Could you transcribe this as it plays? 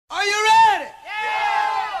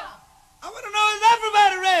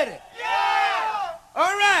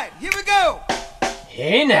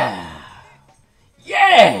Hey now!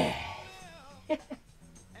 Yeah!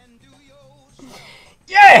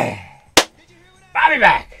 Yeah! Bobby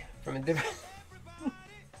back! From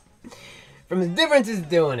the difference is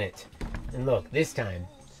doing it. And look, this time,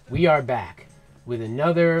 we are back with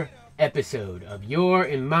another episode of your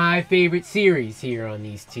and my favorite series here on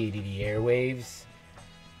these TDIDI airwaves.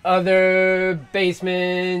 Other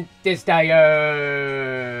Basement Disc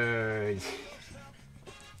Dyers.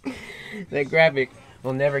 That graphic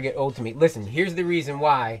will never get old to me. Listen, here's the reason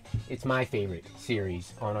why it's my favorite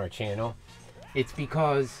series on our channel. It's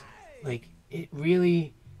because, like, it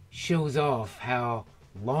really shows off how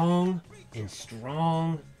long and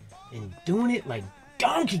strong and doing it like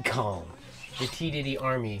Donkey Kong the TDIDI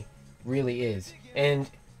Army really is. And,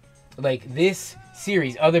 like, this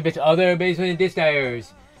series, Other Basement Disc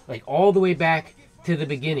Dyers, like, all the way back to the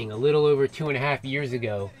beginning, a little over 2.5 years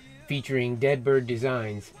ago, featuring Deadbird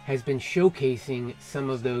Designs, has been showcasing some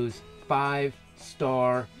of those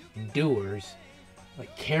 5-star doers,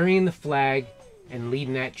 like carrying the flag and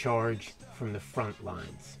leading that charge from the front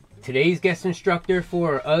lines. Today's guest instructor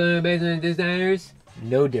for Other Basement Disc Dyers,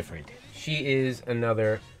 no different. She is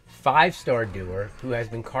another 5-star doer who has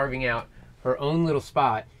been carving out her own little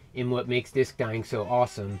spot in what makes disc dyeing so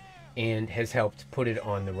awesome and has helped put it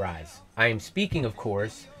on the rise. I am speaking, of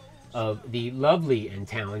course, of the lovely and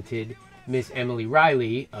talented Miss Emily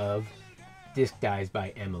Riley of Disc Dyes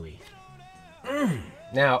by Emily.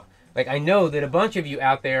 Now, like, I know that a bunch of you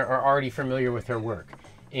out there are already familiar with her work,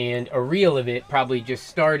 and a reel of it probably just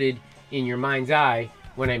started in your mind's eye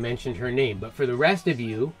when I mentioned her name. But for the rest of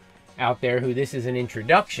you out there who this is an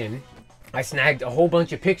introduction, I snagged a whole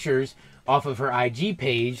bunch of pictures off of her IG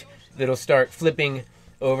page that'll start flipping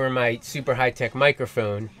over my super high-tech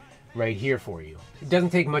microphone right here for you. It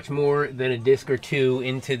doesn't take much more than a disc or two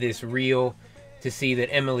into this reel to see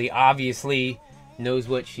that Emily obviously knows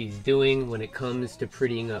what she's doing when it comes to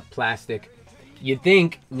prettying up plastic. You'd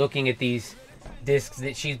think, looking at these discs,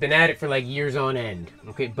 that she's been at it for like years on end,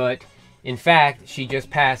 okay? But in fact, she just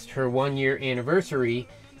passed her 1-year anniversary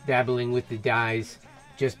dabbling with the dyes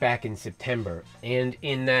just back in September. And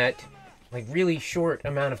in that, like, really short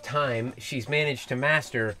amount of time, she's managed to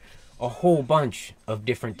master a whole bunch of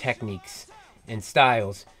different techniques and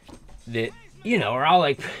styles that, you know, are all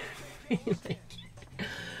like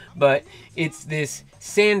but it's this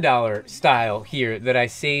sand dollar style here that I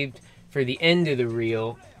saved for the end of the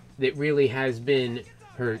reel that really has been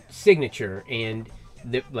her signature and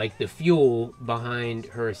the fuel behind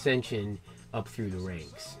her ascension up through the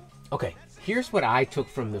ranks. Okay, here's what I took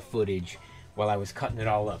from the footage while I was cutting it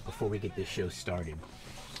all up before we get this show started.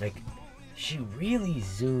 Like, she really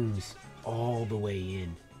zooms all the way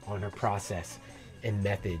in on her process and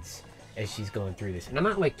methods as she's going through this. And I'm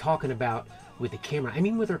not like talking about with the camera, I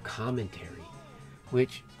mean with her commentary,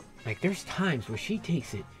 which, like, there's times where she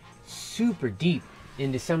takes it super deep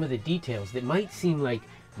into some of the details that might seem like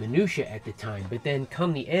minutia at the time, but then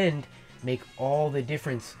come the end make all the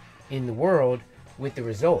difference in the world with the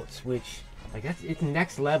results, which, like, it's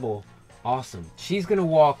next level awesome. She's gonna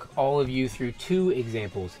walk all of you through 2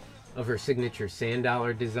 examples of her signature sand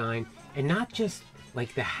dollar design, and not just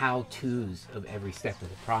like the how-tos of every step of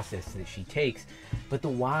the process that she takes, but the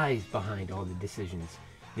whys behind all the decisions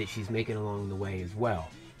that she's making along the way as well.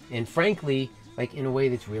 And frankly, like, in a way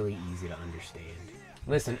that's really easy to understand.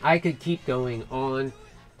 Listen, I could keep going on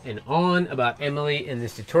and on about Emily in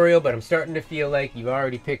this tutorial, but I'm starting to feel like you've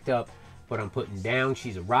already picked up what I'm putting down.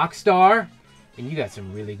 She's a rock star, and you got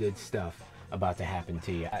some really good stuff about to happen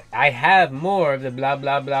to you. I have more of the blah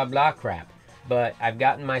blah blah blah crap, but I've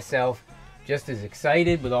gotten myself just as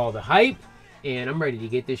excited with all the hype, and I'm ready to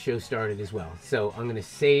get this show started as well. So I'm gonna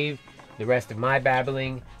save the rest of my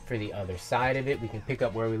babbling for the other side of it. We can pick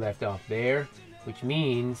up where we left off there, which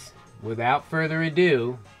means, without further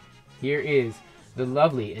ado, here is the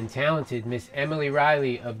lovely and talented Miss Emily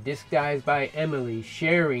Riley of Disc Dyes by Emily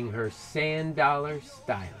sharing her sand dollar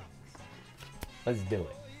stylings. Let's do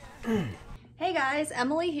it. Hey guys,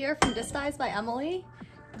 Emily here from Disc Dyes by Emily.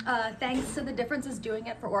 Thanks to The Difference is Doing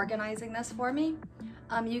It for organizing this for me.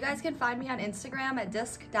 You guys can find me on Instagram at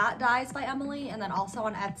disc.dyesbyemily and then also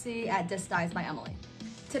on Etsy at disc.dyesbyemily.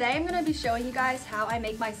 Today I'm going to be showing you guys how I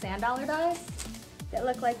make my sand dollar dies. They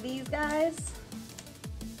look like these guys.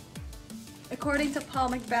 According to Paul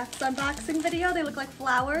Macbeth's unboxing video, they look like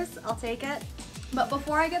flowers. I'll take it. But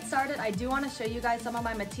before I get started, I do want to show you guys some of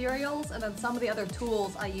my materials and then some of the other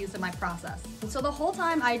tools I use in my process. So the whole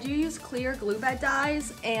time I do use clear glue bed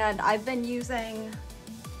dyes, and I've been using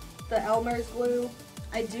the Elmer's glue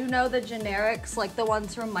I do know the generics, like the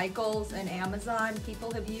ones from Michaels and Amazon,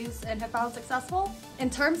 people have used and have found successful. In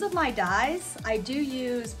terms of my dyes, I do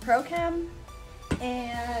use Prochem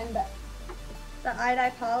and the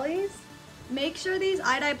iDye polys. Make sure these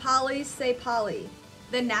iDye polys say poly.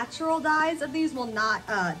 The natural dyes of these will not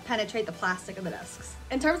penetrate the plastic of the discs.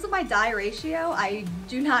 In terms of my dye ratio, I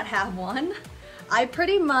do not have one. I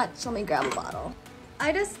pretty much, let me grab a bottle.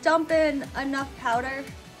 I just dump in enough powder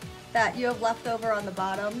that you have left over on the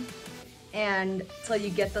bottom and till you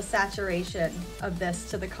get the saturation of this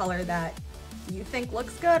to the color that you think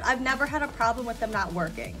looks good. I've never had a problem with them not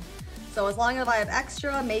working. So as long as I have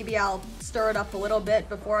extra, maybe I'll stir it up a little bit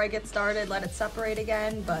before I get started, let it separate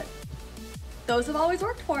again, but those have always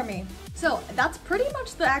worked for me. So that's pretty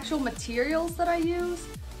much the actual materials that I use.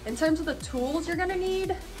 In terms of the tools you're gonna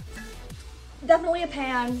need, definitely a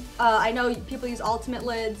pan. I know people use Ultimate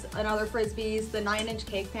lids and other Frisbees. The 9-inch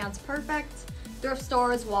cake pan's perfect. Thrift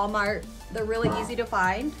stores, Walmart, they're really easy to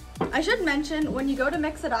find. I should mention, when you go to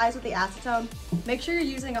mix the dyes with the acetone, make sure you're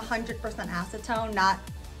using 100% acetone, not,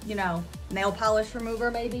 you know, nail polish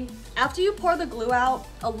remover maybe. After you pour the glue out,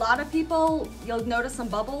 a lot of people, you'll notice some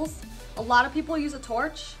bubbles. A lot of people use a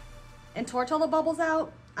torch and torch all the bubbles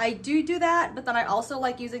out. I do that, but then I also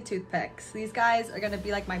like using toothpicks. These guys are gonna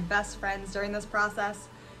be like my best friends during this process.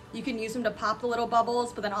 You can use them to pop the little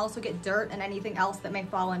bubbles, but then also get dirt and anything else that may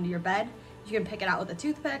fall into your bed. You can pick it out with the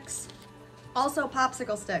toothpicks. Also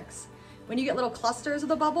popsicle sticks. When you get little clusters of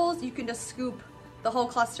the bubbles, you can just scoop the whole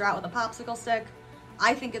cluster out with a popsicle stick.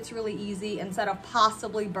 I think it's really easy instead of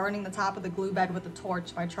possibly burning the top of the glue bed with a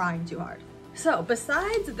torch by trying too hard. So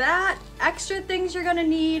besides that, extra things you're gonna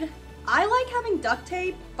need, I like having duct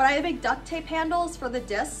tape, but I make duct tape handles for the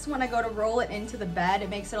discs when I go to roll it into the bed. It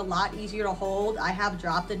makes it a lot easier to hold. I have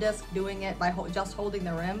dropped the disc doing it by just holding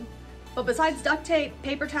the rim. But besides duct tape,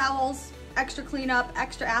 paper towels, extra cleanup,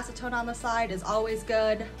 extra acetone on the side is always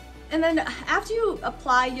good. And then after you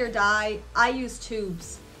apply your dye, I use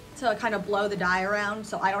tubes to kind of blow the dye around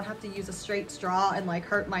so I don't have to use a straight straw and like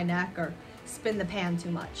hurt my neck or spin the pan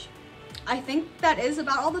too much. I think that is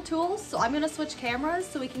about all the tools, so I'm gonna switch cameras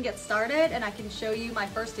so we can get started and I can show you my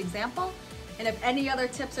first example. And if any other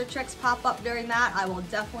tips or tricks pop up during that, I will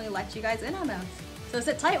definitely let you guys in on those. So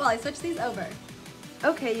sit tight while I switch these over.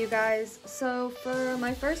 Okay, you guys, so for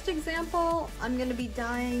my first example, I'm gonna be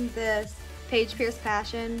dyeing this Page Pierce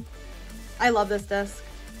Passion. I love this disc.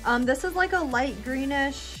 This is like a light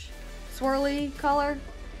greenish swirly color,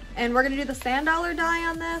 and we're gonna do the sand dollar dye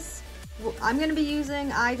on this. I'm gonna be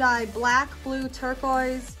using iDye black, blue,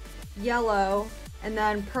 turquoise, yellow, and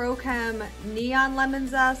then Prochem neon lemon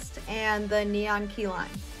zest and the neon key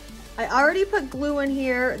lime. I already put glue in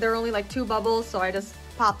here. There are only like 2 bubbles, so I just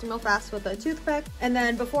popped them real fast with a toothpick. And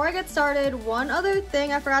then before I get started, one other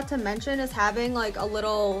thing I forgot to mention is having like a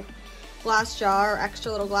little glass jar,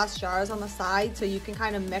 extra little glass jars on the side, so you can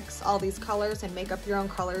kind of mix all these colors and make up your own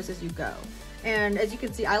colors as you go. And as you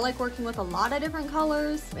can see, I like working with a lot of different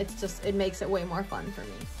colors. It makes it way more fun for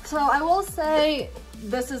me. So I will say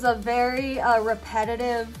this is a very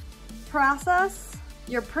repetitive process.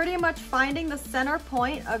 You're pretty much finding the center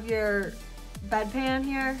point of your bedpan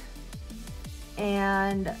here,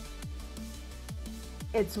 and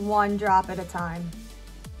it's one drop at a time.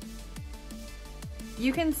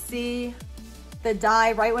 You can see the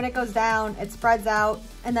dye right when it goes down, it spreads out,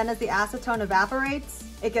 and then as the acetone evaporates,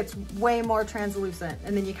 it gets way more translucent,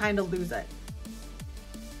 and then you kind of lose it.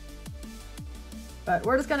 But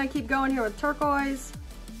we're just gonna keep going here with turquoise.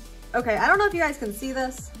 Okay, I don't know if you guys can see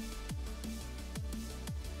this.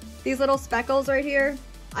 These little speckles right here,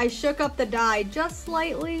 I shook up the dye just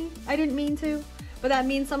slightly. I didn't mean to, but that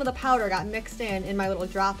means some of the powder got mixed in my little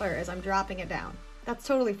dropper as I'm dropping it down. That's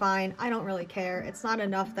totally fine. I don't really care. It's not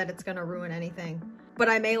enough that it's gonna ruin anything. But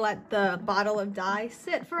I may let the bottle of dye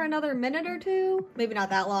sit for another minute or 2, maybe not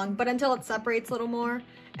that long, but until it separates a little more.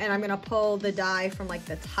 And I'm gonna pull the dye from like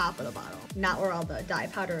the top of the bottle, not where all the dye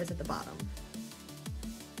powder is at the bottom.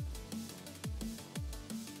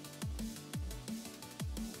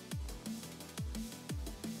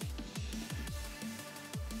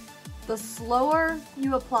 The slower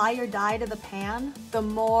you apply your dye to the pan, the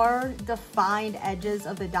more defined edges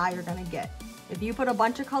of the dye you're gonna get. If you put a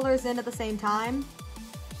bunch of colors in at the same time,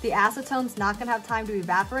 the acetone's not gonna have time to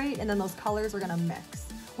evaporate, and then those colors are gonna mix,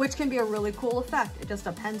 which can be a really cool effect. It just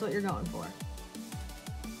depends what you're going for.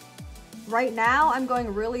 Right now, I'm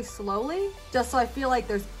going really slowly, just so I feel like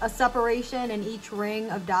there's a separation in each ring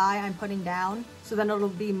of dye I'm putting down, so then it'll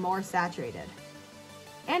be more saturated.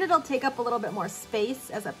 And it'll take up a little bit more space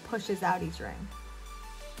as it pushes out each ring.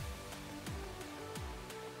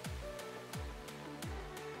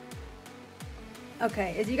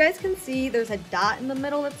 Okay, as you guys can see, there's a dot in the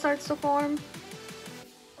middle that starts to form.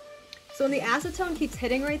 So when the acetone keeps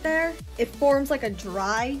hitting right there, it forms like a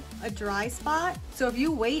dry spot. So if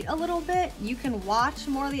you wait a little bit, you can watch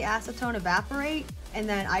more of the acetone evaporate. And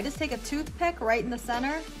then I just take a toothpick right in the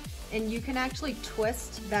center, and you can actually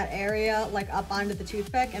twist that area like up onto the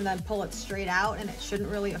toothpick and then pull it straight out, and it shouldn't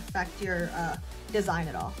really affect your design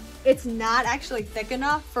at all. It's not actually thick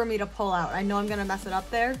enough for me to pull out. I know I'm gonna mess it up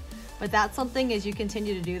there, but that's something as you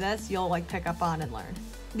continue to do this, you'll like pick up on and learn.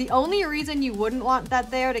 The only reason you wouldn't want that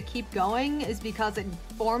there to keep going is because it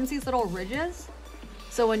forms these little ridges.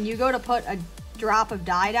 So when you go to put a drop of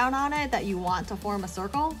dye down on it that you want to form a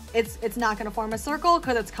circle, it's not gonna form a circle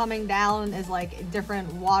because it's coming down as like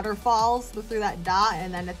different waterfalls through that dot,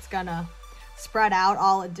 and then it's gonna spread out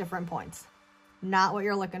all at different points. Not what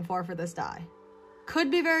you're looking for this dye. Could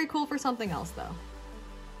be very cool for something else though.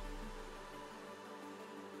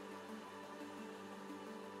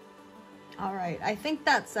 All right, I think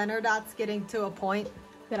that center dot's getting to a point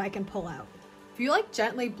that I can pull out. If you like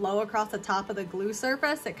gently blow across the top of the glue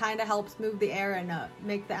surface, it kind of helps move the air and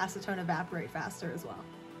make the acetone evaporate faster as well.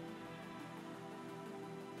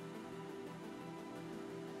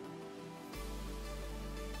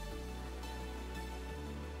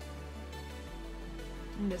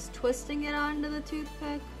 I'm just twisting it onto the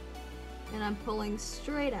toothpick, and I'm pulling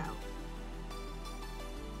straight out.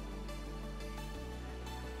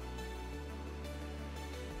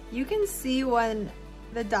 You can see when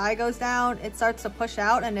the dye goes down, it starts to push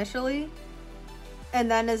out initially,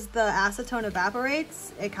 and then as the acetone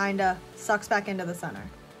evaporates, it kind of sucks back into the center.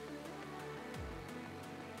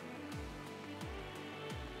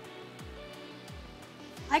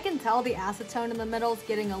 I can tell the acetone in the middle is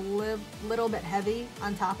getting a little bit heavy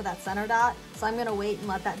on top of that center dot, so I'm gonna wait and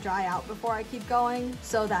let that dry out before I keep going,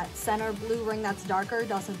 so that center blue ring that's darker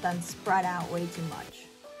doesn't then spread out way too much.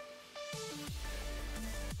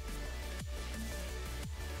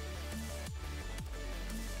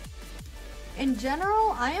 In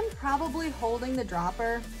general, I am probably holding the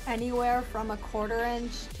dropper anywhere from a 1/4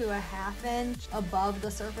 inch to a 1/2 inch above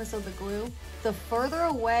the surface of the glue. The further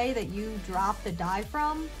away that you drop the dye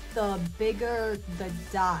from, the bigger the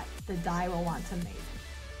dot the dye will want to make.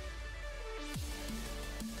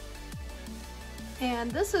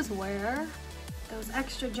 And this is where those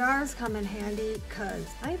extra jars come in handy, because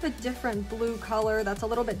I have a different blue color that's a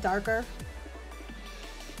little bit darker,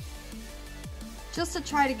 just to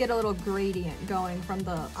try to get a little gradient going from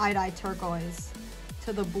the iodide turquoise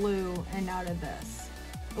to the blue and now to this.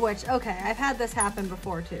 Which, okay, I've had this happen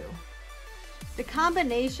before too. The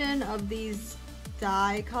combination of these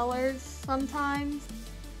dye colors sometimes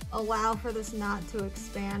allow for this knot to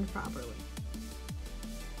expand properly.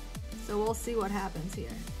 So we'll see what happens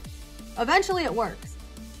here. Eventually it works.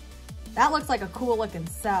 That looks like a cool looking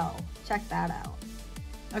cell. Check that out.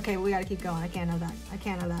 Okay, we gotta keep going. I can't know that. I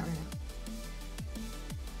can't know that right now.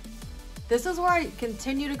 This is where I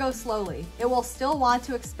continue to go slowly. It will still want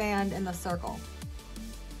to expand in the circle.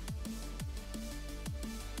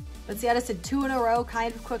 But see, I just did 2 in a row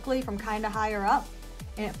kind of quickly from kind of higher up,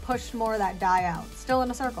 and it pushed more of that dye out. Still in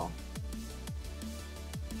a circle.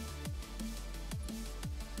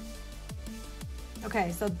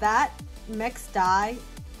 Okay, so that mixed dye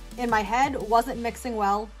in my head wasn't mixing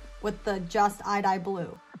well with the just iodide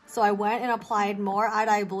blue. So I went and applied more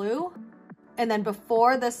iodide blue, and then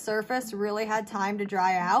before this surface really had time to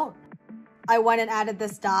dry out, I went and added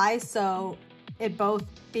this dye, so it both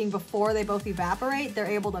being before they both evaporate, they're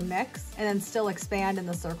able to mix and then still expand in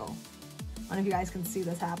the circle. I don't know if you guys can see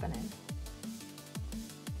this happening.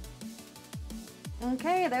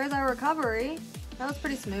 Okay, there's our recovery. That was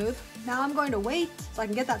pretty smooth. Now I'm going to wait so I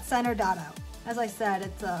can get that center dot out. As I said,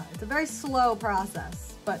 it's a very slow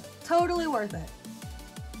process, but totally worth it.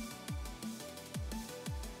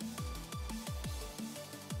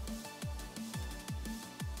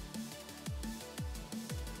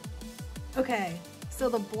 Okay, so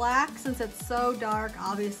the black, since it's so dark,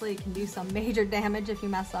 obviously it can do some major damage if you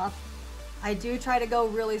mess up. I do try to go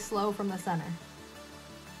really slow from the center.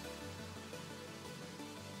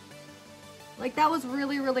 Like that was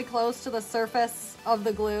really, really close to the surface of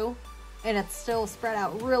the glue, and it still spread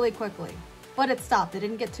out really quickly. But it stopped, it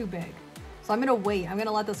didn't get too big. So I'm gonna wait, I'm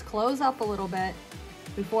gonna let this close up a little bit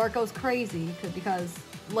before it goes crazy, because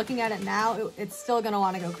looking at it now, it's still gonna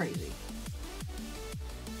wanna go crazy.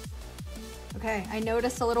 Okay, I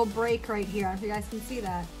noticed a little break right here. I don't know if you guys can see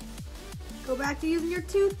that. Go back to using your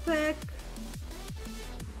toothpick.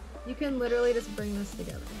 You can literally just bring this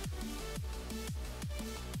together.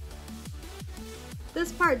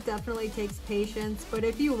 This part definitely takes patience, but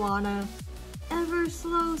if you wanna ever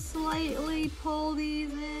so slightly pull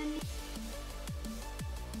these in.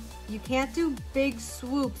 You can't do big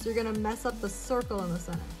swoops, you're gonna mess up the circle in the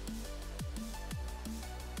center.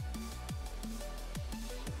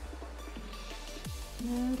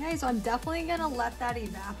 Okay, so I'm definitely gonna let that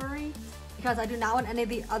evaporate because I do not want any of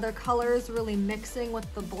the other colors really mixing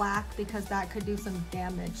with the black because that could do some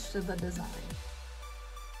damage to the design.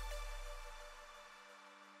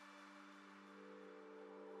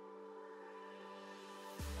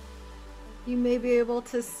 You may be able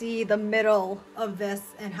to see the middle of this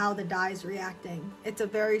and how the dye is reacting. It's a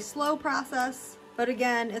very slow process, but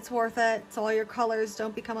again, it's worth it so all your colors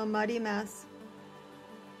don't become a muddy mess.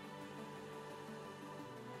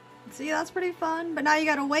 See, that's pretty fun, but now you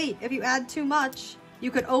gotta wait. If you add too much, you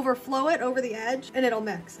could overflow it over the edge and it'll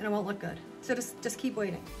mix and it won't look good. So just keep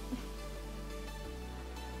waiting.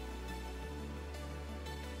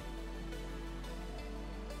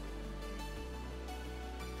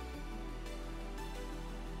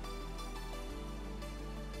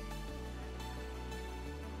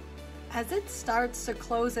 As it starts to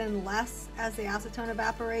close in less as the acetone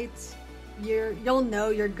evaporates, you'll know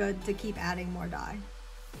you're good to keep adding more dye.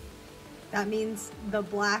 That means the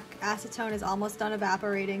black acetone is almost done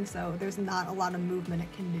evaporating, so there's not a lot of movement it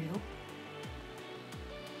can do.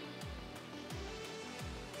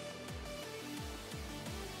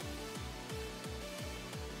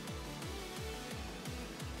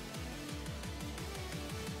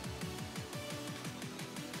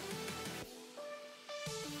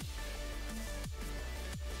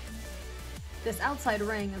 This outside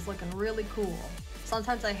ring is looking really cool.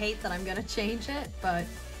 Sometimes I hate that I'm gonna change it, but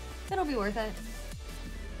it'll be worth it.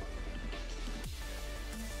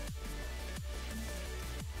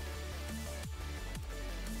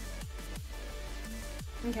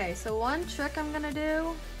 Okay, so one trick I'm gonna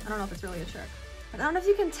do, I don't know if it's really a trick, but I don't know if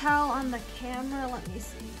you can tell on the camera, let me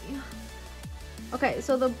see. Okay,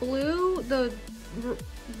 so the blue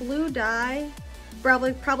dye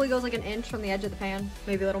probably goes like an inch from the edge of the pan,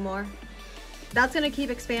 maybe a little more. That's gonna keep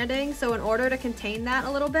expanding, so in order to contain that a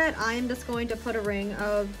little bit, I'm just going to put a ring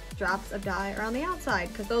of drops of dye around the outside,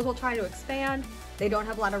 because those will try to expand. They don't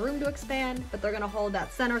have a lot of room to expand, but they're gonna hold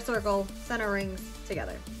that center circle, center rings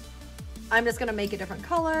together. I'm just gonna make a different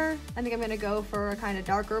color. I think I'm gonna go for a kind of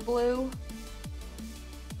darker blue.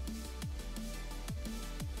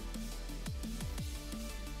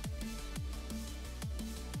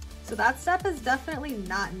 So that step is definitely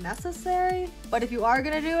not necessary, but if you are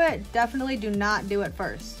gonna do it, definitely do not do it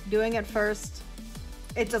first. Doing it first,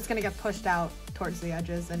 it's just gonna get pushed out towards the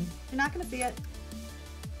edges and you're not gonna see it.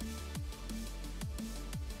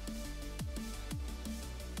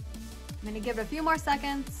 I'm gonna give it a few more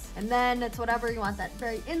seconds and then it's whatever you want that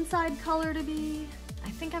very inside color to be.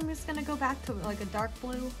 I think I'm just gonna go back to like a dark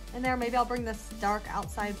blue in there. Maybe I'll bring this dark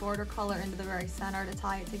outside border color into the very center to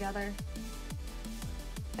tie it together.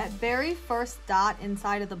 That very first dot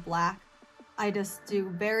inside of the black, I just do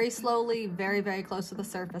very slowly, very, very close to the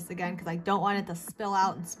surface again, because I don't want it to spill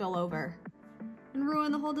out and spill over and ruin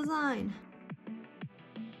the whole design.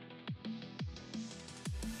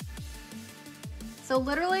 So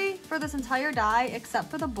literally for this entire dye, except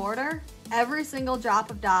for the border, every single drop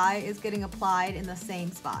of dye is getting applied in the same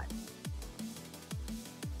spot.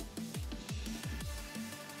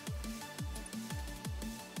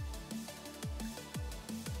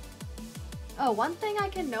 Oh, one thing I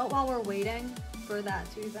can note while we're waiting for that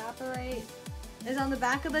to evaporate is on the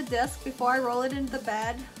back of the disc, before I roll it into the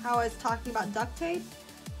bed, how I was talking about duct tape,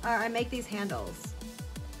 I make these handles.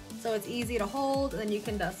 So it's easy to hold, and then you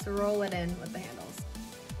can just roll it in with the handles.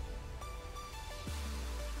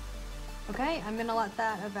 Okay, I'm gonna let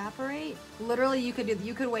that evaporate. Literally, you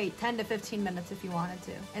could wait 10 to 15 minutes if you wanted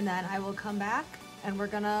to. And then I will come back and we're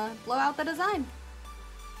gonna blow out the design.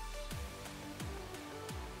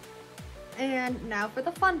 And now for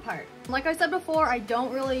the fun part. Like I said before, I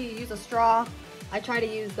don't really use a straw. I try to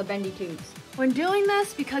use the bendy tubes. When doing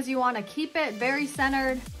this, because you want to keep it very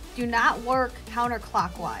centered, do not work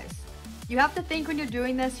counterclockwise. You have to think when you're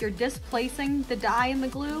doing this, you're displacing the dye in the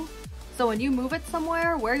glue. So when you move it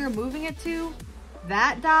somewhere, where you're moving it to,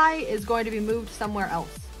 that dye is going to be moved somewhere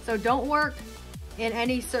else. So don't work in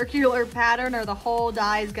any circular pattern or the whole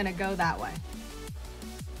dye is going to go that way.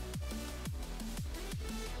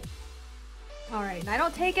 All right, and I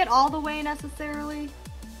don't take it all the way necessarily.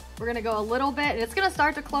 We're gonna go a little bit, and it's gonna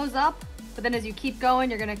start to close up, but then as you keep going,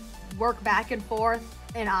 you're gonna work back and forth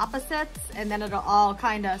in opposites, and then it'll all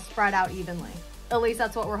kind of spread out evenly. At least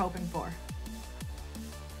that's what we're hoping for.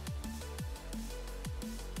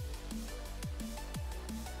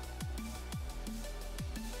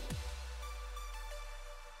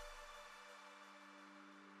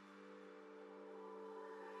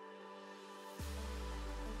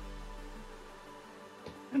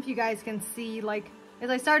 If you guys can see, like, as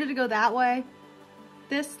I started to go that way,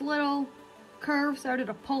 this little curve started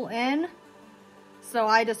to pull in. So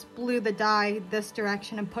I just blew the die this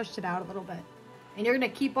direction and pushed it out a little bit. And you're gonna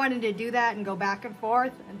keep wanting to do that and go back and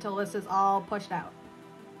forth until this is all pushed out.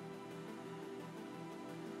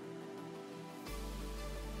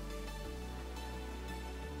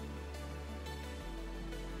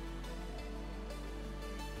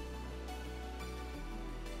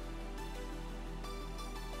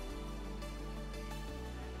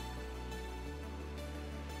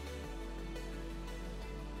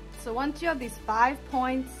 So once you have these 5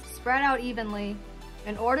 points spread out evenly,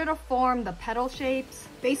 in order to form the petal shapes,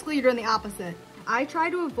 basically you're doing the opposite. I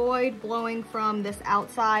try to avoid blowing from this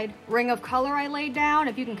outside ring of color I laid down.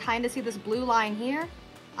 If you can kind of see this blue line here,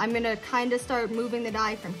 I'm gonna kind of start moving the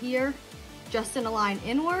die from here, just in a line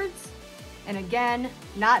inwards. And again,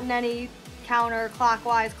 not in any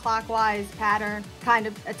counterclockwise, clockwise pattern, kind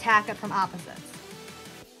of attack it from opposites.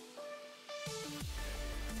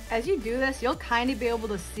 As you do this, you'll kind of be able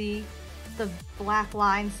to see the black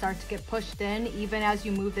lines start to get pushed in even as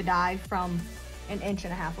you move the die from 1.5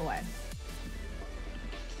 inches away.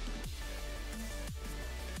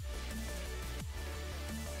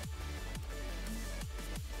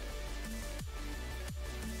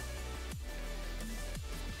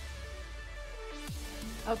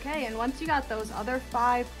 Okay, and once you got those other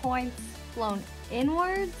 5 points flown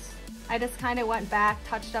inwards, I just kind of went back,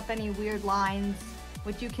 touched up any weird lines.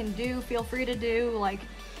 What you can do, feel free to do, like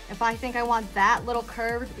if I think I want that little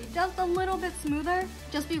curve to be just a little bit smoother,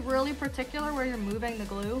 just be really particular where you're moving the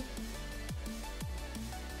glue.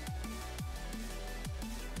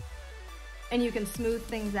 And you can smooth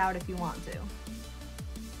things out if you want to.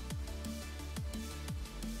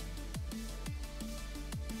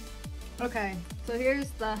 Okay, so here's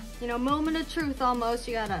the, moment of truth almost.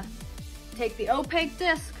 You gotta take the opaque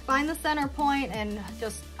disc, find the center point, and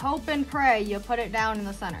just hope and pray you put it down in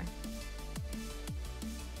the center.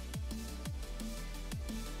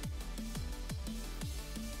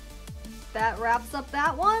 That wraps up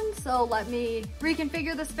that one, so let me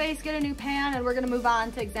reconfigure the space, get a new pan, and we're gonna move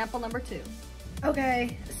on to example number 2.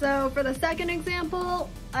 Okay, so for the second example,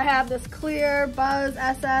 I have this clear Buzz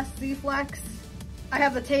SS Z-Flex. I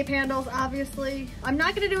have the tape handles, obviously. I'm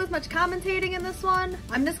not gonna do as much commentating in this one.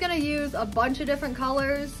 I'm just gonna use a bunch of different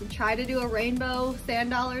colors, try to do a rainbow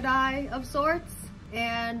sand dollar die of sorts,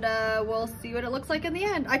 and we'll see what it looks like in the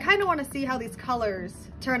end. I kinda wanna see how these colors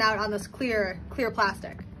turn out on this clear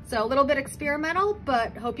plastic. So a little bit experimental,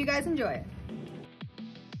 but hope you guys enjoy it.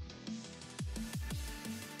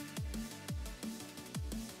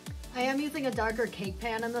 I am using a darker cake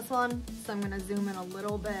pan in this one, so I'm gonna zoom in a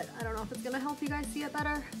little bit. I don't know if it's gonna help you guys see it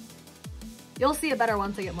better. You'll see it better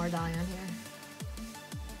once I get more dye on here.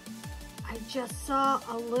 I just saw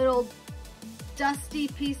a little dusty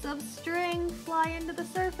piece of string fly into the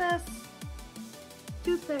surface.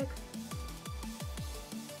 Toothpick.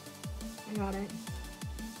 I got it.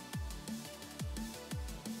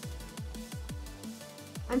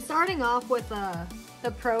 I'm starting off with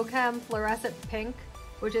the Pro Chem fluorescent pink,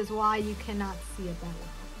 which is why you cannot see it that well.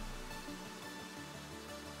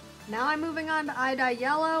 Now I'm moving on to eye dye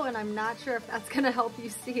yellow, and I'm not sure if that's gonna help you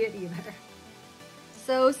see it either.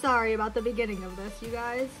 So sorry about the beginning of this, you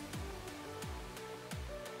guys.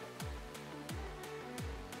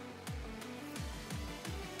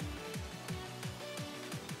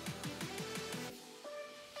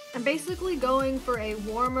 I'm basically going for a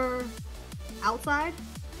warmer outside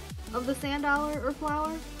of the sand dollar or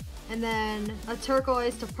flower, and then a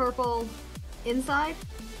turquoise to purple inside,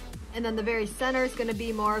 and then the very center is going to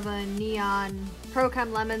be more of a neon Pro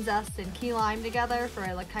Chem lemon zest and key lime together for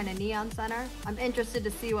a kind of neon center. I'm interested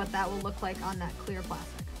to see what that will look like on that clear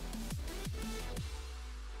plastic.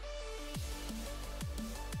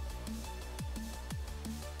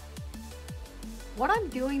 What I'm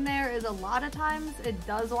doing there is a lot of times it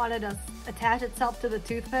does want to attach itself to the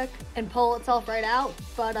toothpick and pull itself right out,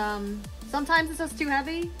 but sometimes it's just too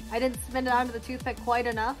heavy. I didn't spin it onto the toothpick quite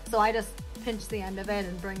enough, so I just pinch the end of it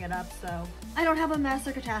and bring it up so I don't have a mess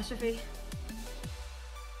or catastrophe.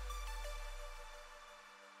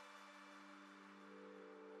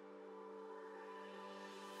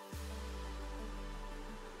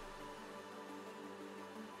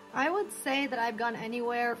 I would say that I've gone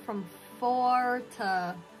anywhere from 4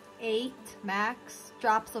 to 8 max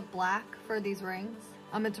drops of black for these rings.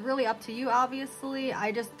 It's really up to you, obviously.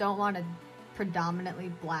 I just don't want a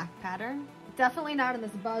predominantly black pattern. Definitely not in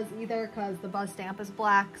this Buzz either, because the Buzz stamp is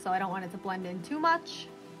black, so I don't want it to blend in too much.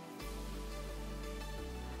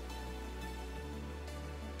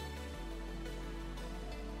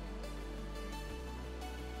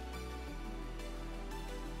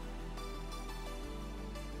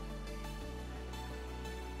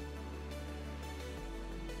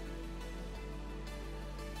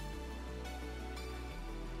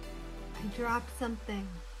 I dropped something.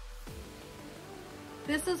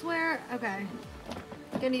 This is where, okay,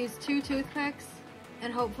 I'm gonna use 2 toothpicks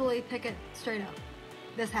and hopefully pick it straight up.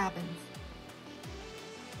 This happens.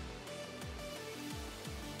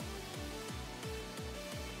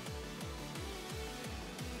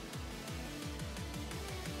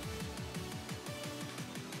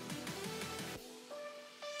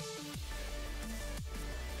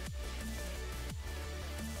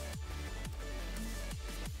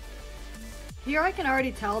 Here I can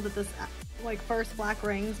already tell that this like first black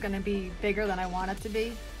ring is going to be bigger than I want it to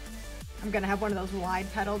be. I'm going to have one of those wide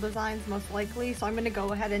petal designs most likely, so I'm going to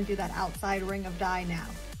go ahead and do that outside ring of dye now.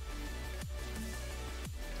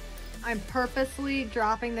 I'm purposely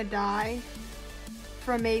dropping the dye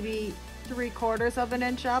from maybe 3/4 of an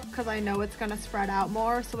inch up because I know it's going to spread out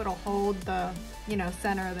more, so it'll hold the, you know,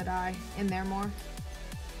 center of the dye in there more.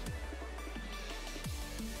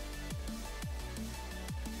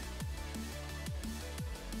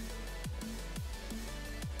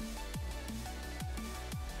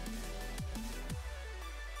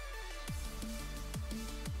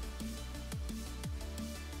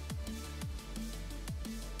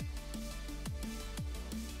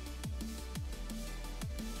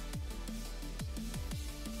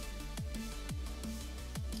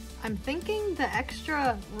 I'm thinking the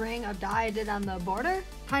extra ring of dye I did on the border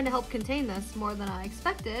kind of helped contain this more than I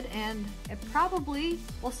expected, and it probably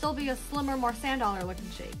will still be a slimmer, more sand dollar looking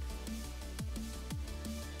shape.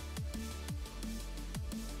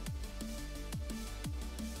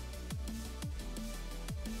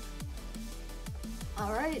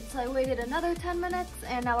 All right, so I waited another 10 minutes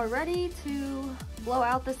and now we're ready to blow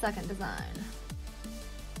out the second design.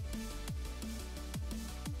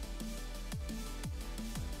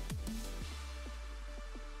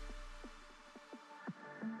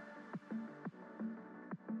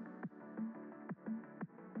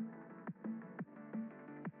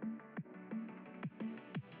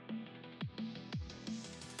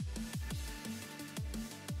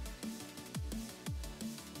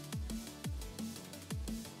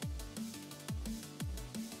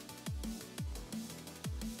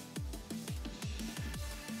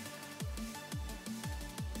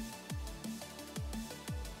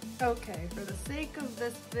 Okay, for the sake of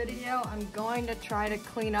this video, I'm going to try to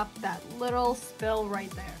clean up that little spill right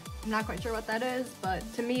there. I'm not quite sure what that is, but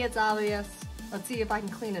to me it's obvious. Let's see if I can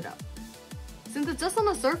clean it up. Since it's just on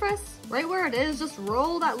the surface, right where it is, just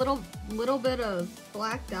roll that little bit of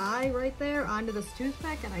black dye right there onto this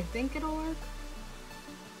toothpick and I think it'll work.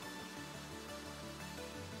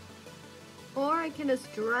 Or I can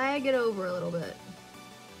just drag it over a little bit.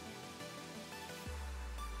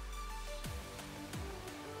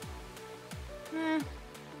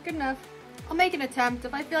 Good enough. I'll make an attempt.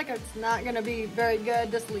 If I feel like it's not gonna be very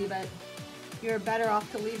good, just leave it. You're better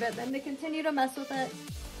off to leave it than to continue to mess with it.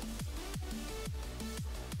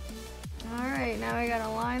 Alright, now I gotta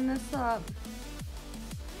line this up.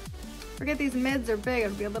 Forget these mids are big,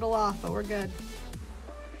 it'll be a little off, but we're good.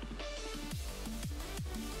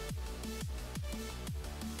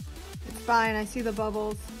 It's fine, I see the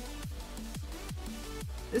bubbles.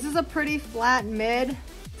 This is a pretty flat mid,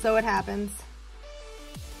 so it happens.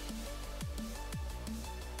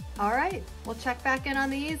 All right, we'll check back in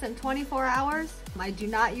on these in 24 hours. I do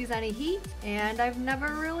not use any heat and I've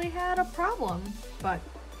never really had a problem, but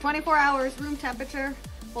 24 hours room temperature.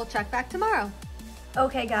 We'll check back tomorrow.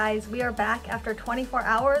 Okay guys, we are back after 24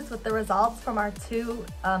 hours with the results from our 2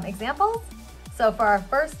 examples. So for our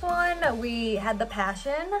first one, we had the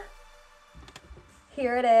Passion.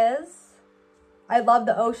 Here it is. I love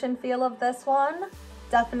the ocean feel of this one.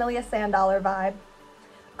 Definitely a sand dollar vibe.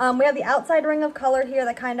 We have the outside ring of color here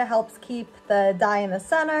that kind of helps keep the dye in the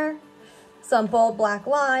center. Some bold black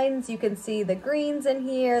lines. You can see the greens in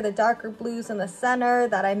here, the darker blues in the center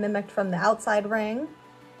that I mimicked from the outside ring.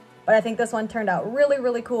 But I think this one turned out really,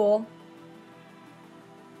 really cool.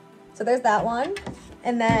 So there's that one.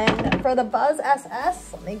 And then for the Buzz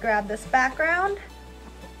SS, let me grab this background.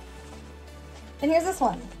 And here's this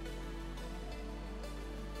one.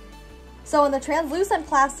 So in the translucent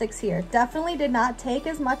plastics here, definitely did not take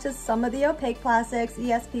as much as some of the opaque plastics,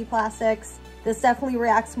 ESP plastics. This definitely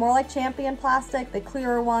reacts more like Champion plastic. The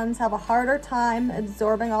clearer ones have a harder time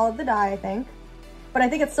absorbing all of the dye, I think. But I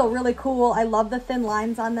think it's still really cool. I love the thin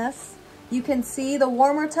lines on this. You can see the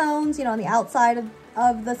warmer tones, you know, on the outside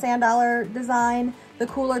of the sand dollar design, the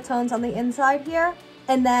cooler tones on the inside here.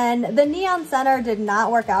 And then the neon center did not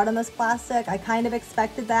work out on this plastic. I kind of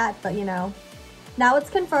expected that, but you know, now it's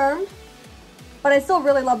confirmed. But I still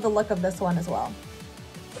really love the look of this one as well.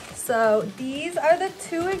 So these are the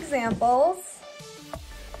 2 examples.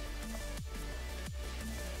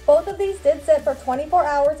 Both of these did sit for 24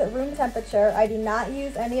 hours at room temperature. I do not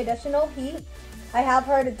use any additional heat. I have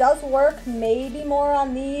heard it does work, maybe more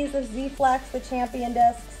on these, the Z-Flex, the Champion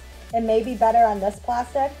discs, and maybe better on this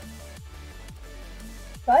plastic.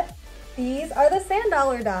 But these are the sand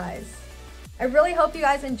dollar dies. I really hope you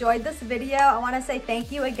guys enjoyed this video. I want to say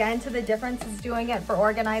thank you again to The Difference is doing it for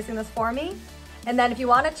organizing this for me. And then if you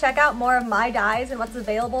want to check out more of my dies and what's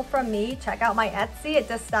available from me, check out my Etsy at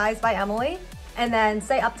Disc Dyes by Emily. And then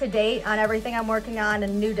stay up to date on everything I'm working on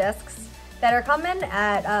and new discs that are coming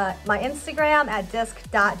at my Instagram at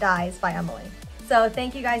disc.dyesbyemily. So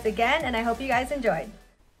thank you guys again, and I hope you guys enjoyed.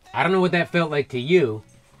 I don't know what that felt like to you,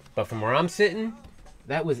 but from where I'm sitting,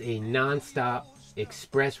 that was a non-stop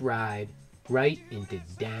express ride right into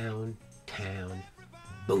downtown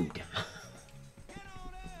Boomtown.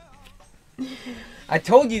 I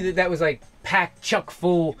told you that that was like packed chuck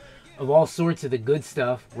full of all sorts of the good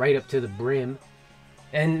stuff right up to the brim.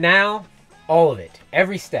 And now, all of it,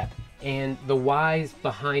 every step, and the whys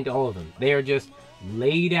behind all of them. They are just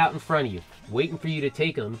laid out in front of you, waiting for you to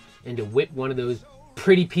take them and to whip one of those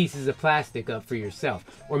pretty pieces of plastic up for yourself.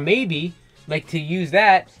 Or maybe, like, to use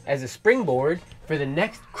that as a springboard for the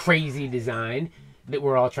next crazy design that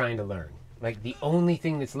we're all trying to learn. Like, the only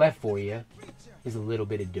thing that's left for you is a little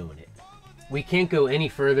bit of doing it. We can't go any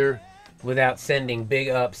further without sending big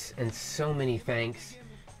ups and so many thanks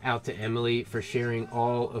out to Emily for sharing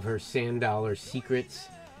all of her sand dollar secrets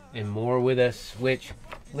and more with us, which,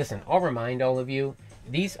 listen, I'll remind all of you,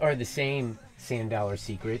 these are the same sand dollar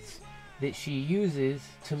secrets that she uses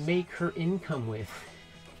to make her income with.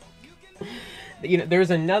 You know, there's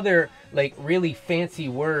another, like, really fancy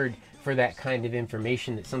word for that kind of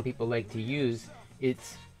information that some people like to use.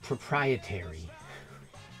 It's proprietary.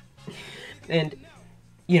 And,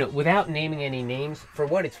 you know, without naming any names, for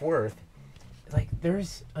what it's worth, like,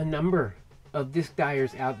 there's a number of disc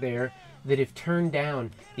dyers out there that have turned down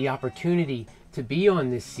the opportunity to be on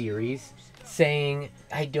this series, saying,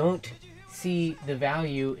 I don't see the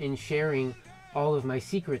value in sharing all of my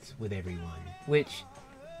secrets with everyone. Which,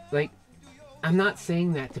 like, I'm not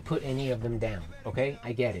saying that to put any of them down, okay?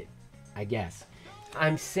 I get it, I guess.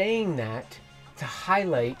 I'm saying that to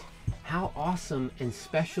highlight how awesome and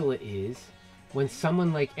special it is when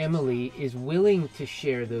someone like Emily is willing to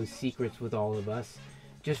share those secrets with all of us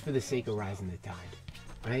just for the sake of rising the tide,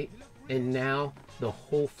 right? And now the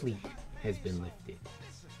whole fleet has been lifted.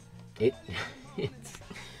 It's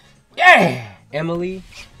yeah! Emily,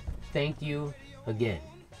 thank you again.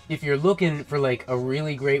 If you're looking for like a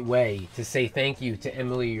really great way to say thank you to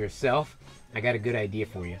Emily yourself, I got a good idea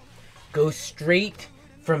for you. Go straight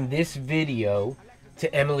from this video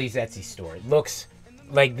to Emily's Etsy store. It looks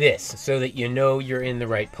like this, so that you know you're in the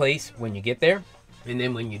right place when you get there. And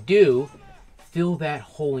then when you do, fill that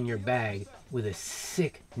hole in your bag with a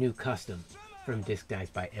sick new custom from Disc Dyes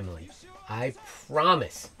by Emily. I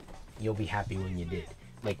promise you'll be happy when you did.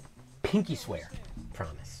 Like, pinky swear,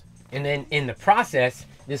 promise. And then in the process,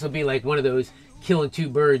 this will be like one of those killing two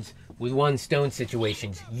birds with one stone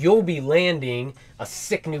situations. You'll be landing a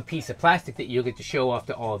sick new piece of plastic that you'll get to show off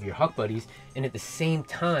to all of your Huck buddies, and at the same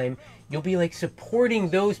time, you'll be like supporting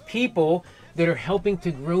those people that are helping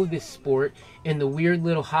to grow this sport and the weird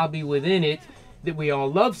little hobby within it that we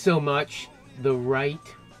all love so much the right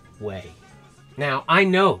way. Now, I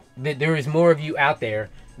know that there is more of you out there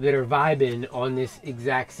that are vibing on this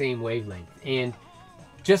exact same wavelength, and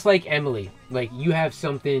just like Emily, like, you have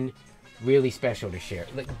something really special to share.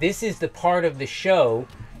 Like, this is the part of the show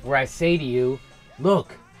where I say to you,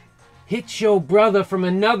 look, hit your brother from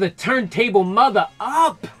another turntable mother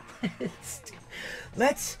up.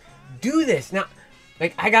 Let's do this. Now,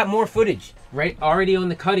 like, I got more footage, right, already on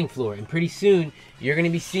the cutting floor, and pretty soon you're going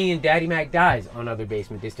to be seeing Daddy Mac dies on other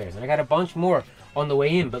Basement Disc Dyers, and I got a bunch more on the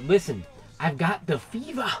way in. But listen, I've got the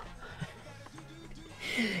fever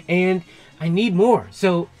and I need more.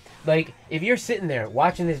 So, like, if you're sitting there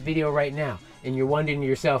watching this video right now and you're wondering to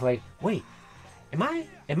yourself, like, wait, am I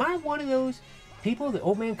one of those people that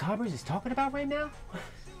Old Man Cobbers is talking about right now?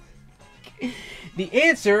 The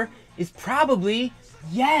answer is probably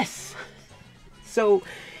yes. So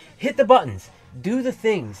hit the buttons, do the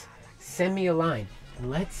things, send me a line, and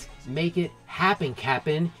let's make it happen,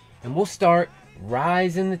 Captain. And we'll start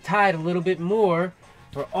rising the tide a little bit more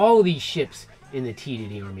for all these ships in the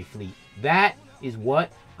TDIDI Army fleet. That is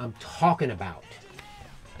what I'm talking about.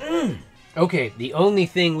 Okay, the only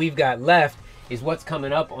thing we've got left is what's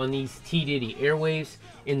coming up on these TDIDI airwaves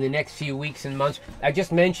in the next few weeks and months. I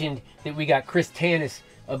just mentioned that we got Chris Tanis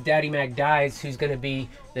of Daddy Mac Dies, who's going to be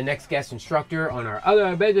the next guest instructor on our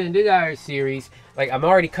other Basement Disc Dyers series. Like, I'm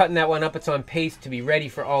already cutting that one up. It's on pace to be ready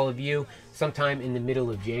for all of you sometime in the middle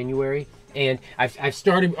of January. And I've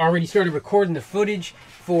already started recording the footage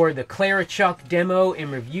for the Clara Chuck demo and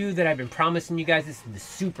review that I've been promising you guys. This is the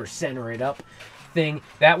super center it up thing.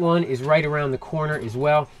 That one is right around the corner as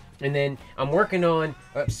well. And then I'm working on,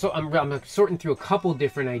 I'm sorting through a couple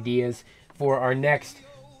different ideas for our next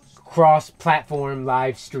cross-platform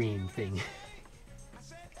live stream thing.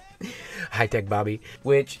 High-tech Bobby,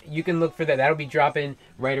 which you can look for that. That'll be dropping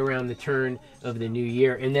right around the turn of the new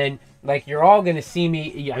year. And then, like, you're all going to see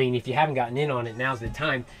me, I mean, if you haven't gotten in on it, now's the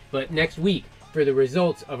time. But next week, for the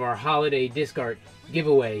results of our holiday disc art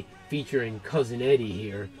giveaway featuring Cousin Eddie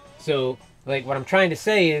here. So, like, what I'm trying to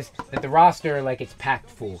say is that the roster, like, it's packed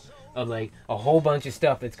full of, like, a whole bunch of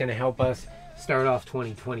stuff that's going to help us start off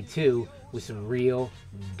 2022 with some real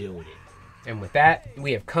doing it. And with that,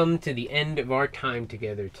 we have come to the end of our time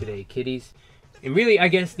together today, kiddies. And really, I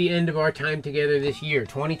guess, the end of our time together this year,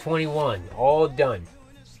 2021, all done.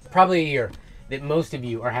 Probably a year that most of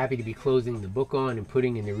you are happy to be closing the book on and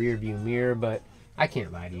putting in the rearview mirror, but I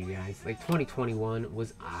can't lie to you guys. Like, 2021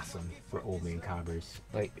 was awesome for Old Man Cobbers.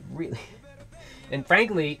 Like, really. And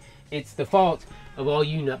frankly, it's the fault of all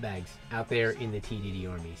you nutbags out there in the TDIDI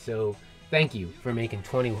Army. So, thank you for making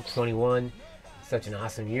 2021 such an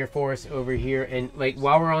awesome year for us over here. And, like,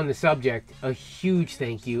 while we're on the subject, a huge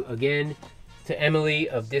thank you again to Emily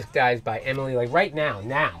of Disc Dyes by Emily. Like, right now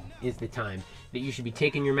is the time that you should be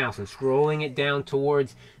taking your mouse and scrolling it down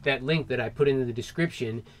towards that link that I put in the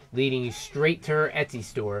description, leading you straight to her Etsy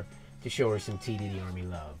store to show her some TDIDI Army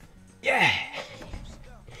love. Yeah!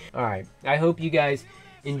 Alright, I hope you guys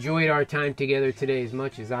enjoyed our time together today as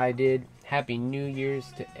much as I did. Happy New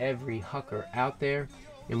Year's to every hucker out there.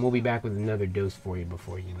 And we'll be back with another dose for you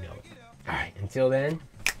before you know it. Alright, until then,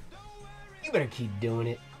 you better keep doing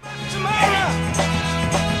it.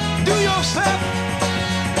 Do yourself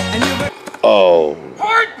and you Oh.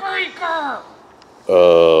 Heartbreaker!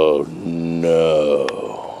 Oh no.